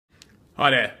Hi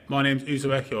there, my name's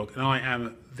Uzo Ekyog and I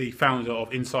am the founder of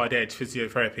InsideEdge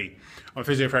Physiotherapy. I'm a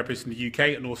physiotherapist in the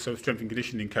UK and also a strength and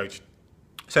conditioning coach.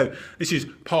 So this is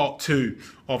part 2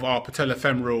 of our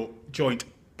patellofemoral joint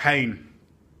pain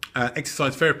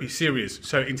exercise therapy series.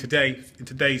 So in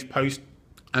today's post,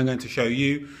 I'm going to show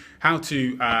you how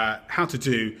to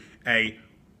do a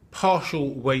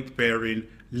partial weight bearing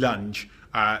lunge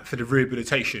for the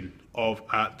rehabilitation of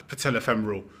the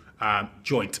patellofemoral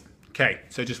joint. Okay,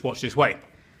 so just watch this way.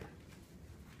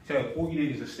 So all you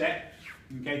need is a step.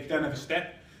 Okay, if you don't have a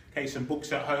step, okay, some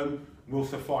books at home will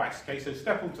suffice. Okay, so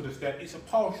step onto the step. It's a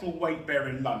partial weight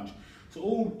bearing lunge. So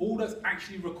all that's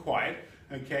actually required,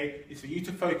 okay, is for you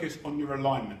to focus on your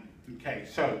alignment. Okay,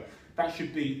 so that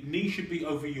should be, knee should be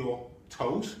over your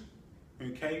toes.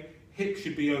 Okay, hip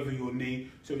should be over your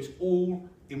knee. So it's all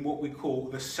in what we call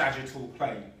the sagittal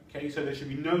plane. Okay, so there should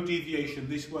be no deviation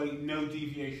this way, no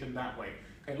deviation that way.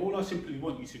 Okay, all I simply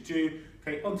want you to do,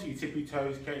 okay, onto your tippy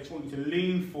toes, okay, I just want you to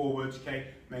lean forwards, okay,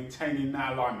 maintaining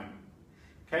that alignment.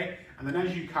 Okay, and then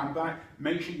as you come back,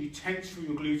 make sure you tense through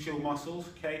your gluteal muscles,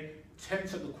 okay,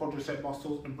 tense at the quadricep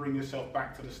muscles and bring yourself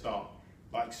back to the start,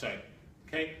 like so.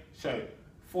 Okay, so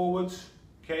forwards,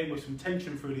 okay, with some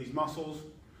tension through these muscles,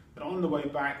 but on the way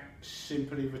back,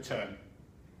 simply return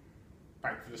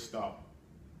back to the start.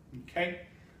 Okay,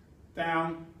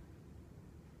 down,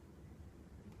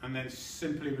 and then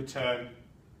simply return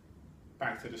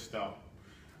back to the start.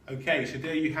 Okay, so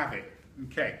there you have it.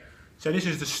 Okay, so this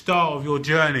is the start of your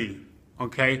journey,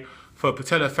 okay, for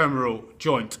patellofemoral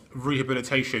joint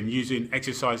rehabilitation using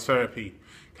exercise therapy.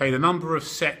 Okay, the number of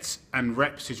sets and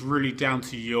reps is really down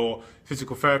to your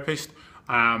physical therapist,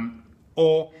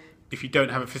 or if you don't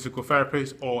have a physical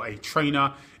therapist or a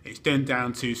trainer, it's then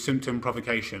down to symptom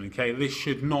provocation. Okay, this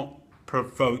should not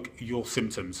provoke your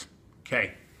symptoms.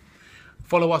 Okay.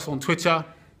 Follow us on Twitter,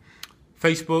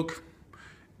 Facebook,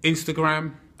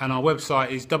 Instagram, and our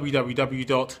website is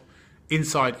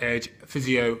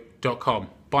www.insideedgephysio.com.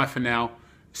 Bye for now.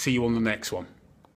 See you on the next one.